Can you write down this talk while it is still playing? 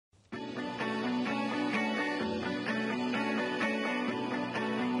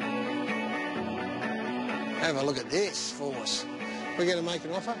Have a look at this for us. We're going to make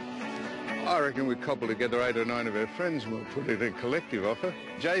an offer? I reckon we cobble together 8 or 9 of our friends and we'll put it in a collective offer.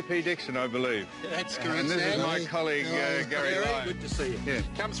 J.P. Dixon, I believe. That's correct. And this is my colleague, Gary Lyon. Good to see you. Yeah.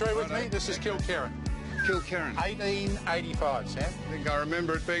 Come through with me. This is Kilkerran. Kilkerran. 1885, Sam. I think I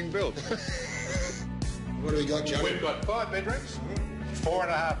remember it being built. What do we got, Joe? We've got 5 bedrooms,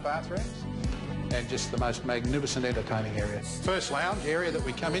 4.5 bathrooms, and just the most magnificent entertaining area. First lounge area that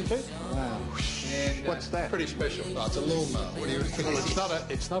we come into. Wow. And, what's that? Pretty special. Oh, it's a lawnmower. What do you reckon? Well,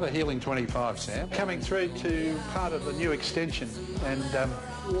 it's not a Healing 25, Sam. Coming through to part of the new extension, and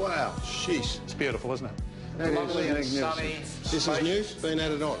Wow, sheesh. it's beautiful, isn't it? That Lovely is and sunny. This is new? Been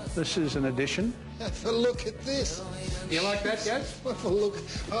added on. This is an addition. Have a look at this. You like that, Gaz? Have a look.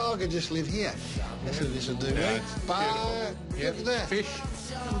 Oh, I could just live here. That's what this will do, mate. Bar. Look at that. Fish.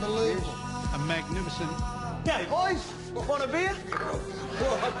 Unbelievable. A magnificent... Hey, boys, want a beer?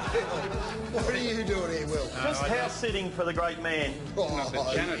 What are you doing here, Will? Just house sitting for the great man. Oh,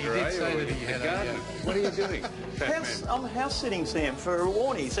 Janitor, did eh? say Or that he had a, gardener? What are you doing? I'm house sitting, Sam, for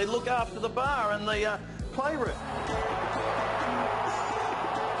Warney. He said look after the bar and the playroom.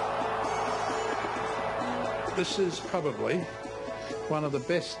 This is probably one of the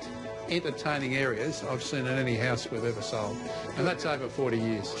best entertaining areas I've seen in any house we've ever sold. And that's over 40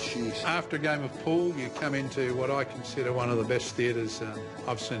 years. Jeez. After a game of pool, you come into what I consider one of the best theatres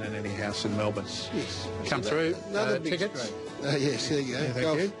I've seen in any house in Melbourne. Jeez. Come through, Another big tickets. screen. Yes, there you go. Yeah,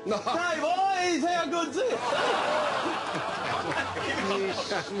 thank you. No. Hey, boys, how good's it?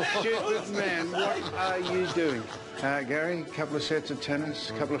 Stupid man, what are you doing? Gary, a couple of sets of tennis,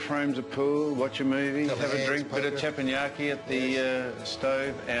 a couple of frames of pool, watch a movie, Couple have of a drink, hands, bit of teppanyaki at the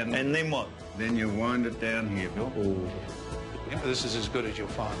stove, and And then what? then you wind it down here, Bill. Yeah, this is as good as you'll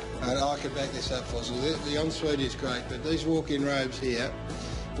find. And I can back this up, Fossil. The ensuite is great, but these walk-in robes here,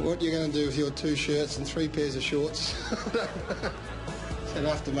 what you're going to do with your 2 shirts and 3 pairs of shorts, it's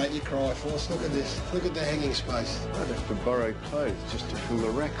enough to make you cry, Foss. Look at this. Look at the hanging space. I'd have to borrow clothes just to fill the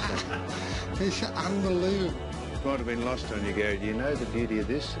rack. It's unbelievable. Might have been lost on you, Gary. Do you know the beauty of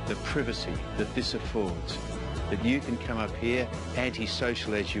this? The privacy that this affords. That you can come up here,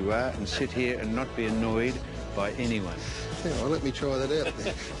 antisocial as you are, and sit here and not be annoyed by anyone. Yeah, well, let me try that out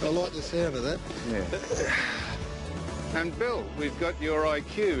then. I like the sound of that. Yeah. And Bill, we've got your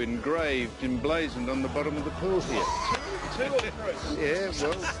IQ engraved, emblazoned on the bottom of the pool here. 2 or 3? Yeah,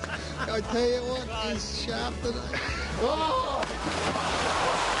 well, I tell you what, he's sharp today. Oh!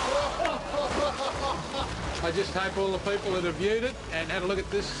 I just hope all the people that have viewed it and had a look at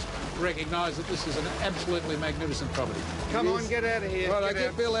this recognise that this is an absolutely magnificent property. come on, get out of here. Right, I Get get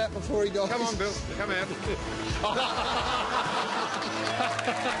out. Bill out before he dies. Come on, Bill, come out.